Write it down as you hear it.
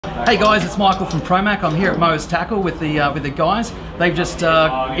Hey guys, it's Michael from Tormek. I'm here at MoTackle with the guys. They've just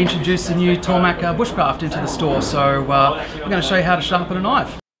introduced the new Tormek bushcraft into the store, so we're going to show you how to sharpen a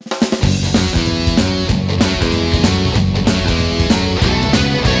knife.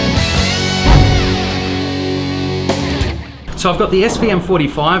 So I've got the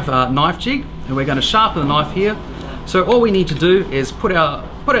SVM45 knife jig, and we're going to sharpen the knife here. So all we need to do is put our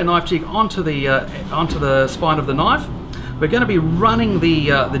knife jig onto the spine of the knife. We're going to be running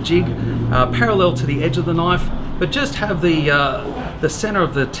the jig parallel to the edge of the knife, but just have the center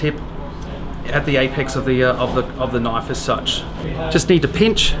of the tip at the apex of the knife as such. Just need to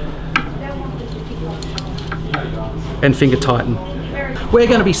pinch and finger tighten. We're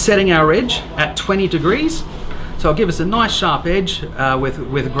going to be setting our edge at 20 degrees. So it'll give us a nice sharp edge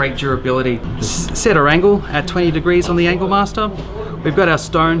with great durability. Set our angle at 20 degrees on the angle master. We've got our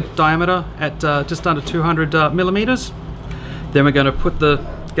stone diameter at just under 200 millimeters. Then we're going to put the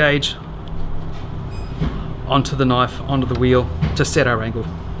gauge onto the knife, onto the wheel to set our angle.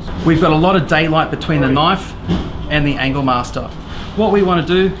 We've got a lot of daylight between the knife and the angle master. What we want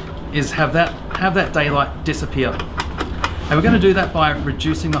to do is have that daylight disappear. And we're going to do that by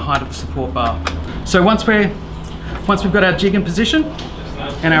reducing the height of the support bar. So once we've got our jig in position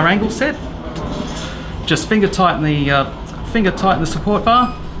and our angle set, just finger tighten the support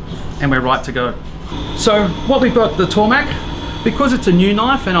bar and we're right to go. So what we've got the Tormek, because it's a new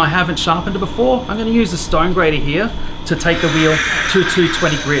knife and I haven't sharpened it before, I'm going to use the stone grater here to take the wheel to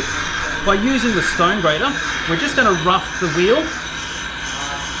 220 grit. By using the stone grater, we're just going to rough the wheel.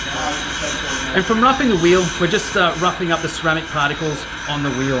 And from roughing the wheel, we're just roughing up the ceramic particles on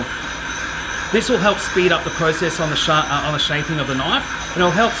the wheel. This will help speed up the process on the shaping of the knife, and it'll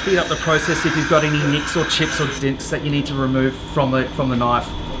help speed up the process if you've got any nicks or chips or dents that you need to remove from the knife.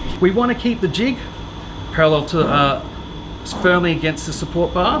 We want to keep the jig parallel to firmly against the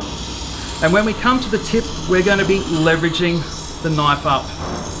support bar, and when we come to the tip, we're going to be leveraging the knife up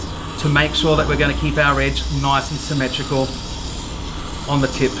to make sure that we're going to keep our edge nice and symmetrical on the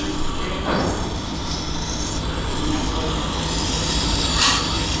tip.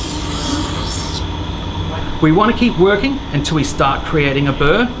 We want to keep working until we start creating a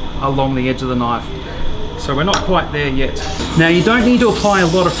burr along the edge of the knife. So we're not quite there yet. Now you don't need to apply a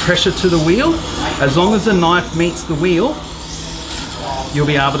lot of pressure to the wheel. As long as the knife meets the wheel, you'll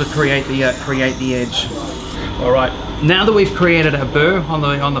be able to create the edge. All right, now that we've created a burr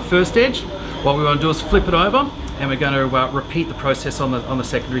on the first edge, what we want to do is flip it over, and we're going to repeat the process on the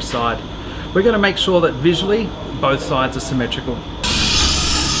secondary side. We're going to make sure that visually both sides are symmetrical.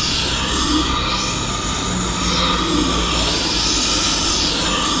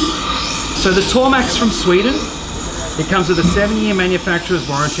 So the Tormek's from Sweden. It comes with a 7-year manufacturer's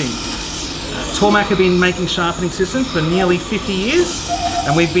warranty. Tormek have been making sharpening systems for nearly 50 years,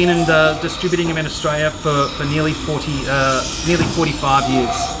 and we've been distributing them in Australia for nearly 45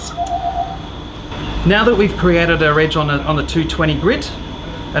 years. Now that we've created our edge on the 220 grit,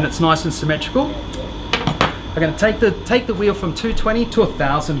 and it's nice and symmetrical, I'm going to take the wheel from 220 to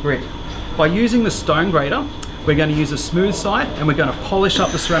 1000 grit. By using the stone grater, we're going to use a smooth side, and we're going to polish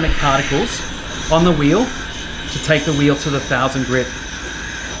up the ceramic particles on the wheel to take the wheel to the 1000 grit.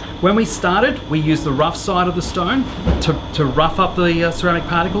 When we started, we used the rough side of the stone to rough up the ceramic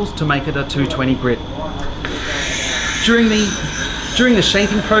particles to make it a 220 grit. During the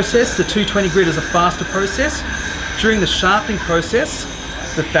shaping process, the 220 grit is a faster process. During the sharpening process,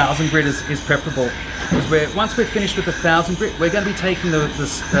 the 1000 grit is preferable. Because once we're finished with the 1000 grit, we're going to be taking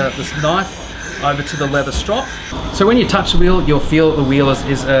this knife over to the leather strop. So when you touch the wheel, you'll feel the wheel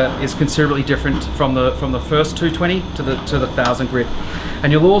is considerably different from the first 220 to the 1000 grit.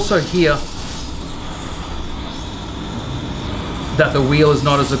 And you'll also hear that the wheel is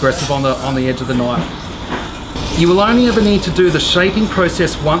not as aggressive on the edge of the knife. You will only ever need to do the shaping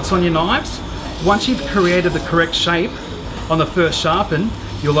process once on your knives. Once you've created the correct shape on the first sharpen,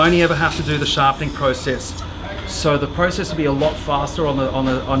 you'll only ever have to do the sharpening process. So the process will be a lot faster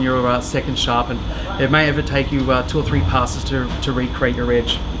on your second sharpen. It may ever take you 2 or 3 passes to recreate your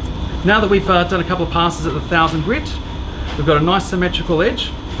edge. Now that we've done a couple of passes at the 1000 grit, we've got a nice symmetrical edge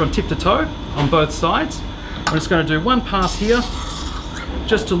from tip to toe on both sides. I'm just going to do one pass here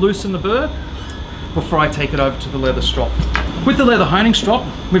just to loosen the burr before I take it over to the leather strop. With the leather honing strop,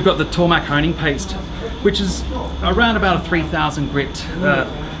 we've got the Tormek honing paste, which is around about a 3000 grit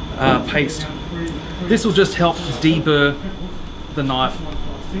paste. This will just help deburr the knife.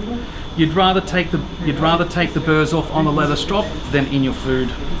 You'd rather take the burrs off on the leather strop than in your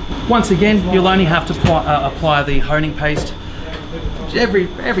food. Once again, you'll only have to apply the honing paste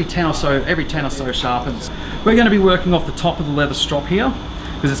every 10 or so sharpens. We're going to be working off the top of the leather strop here,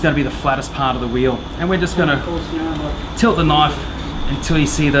 because it's going to be the flattest part of the wheel. And we're just going to tilt the knife until you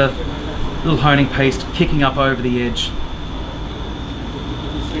see the little honing paste kicking up over the edge.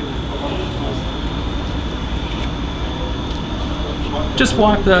 Just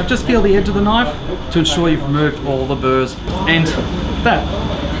feel the edge of the knife to ensure you've removed all the burrs. And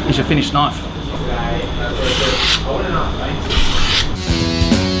that is your finished knife.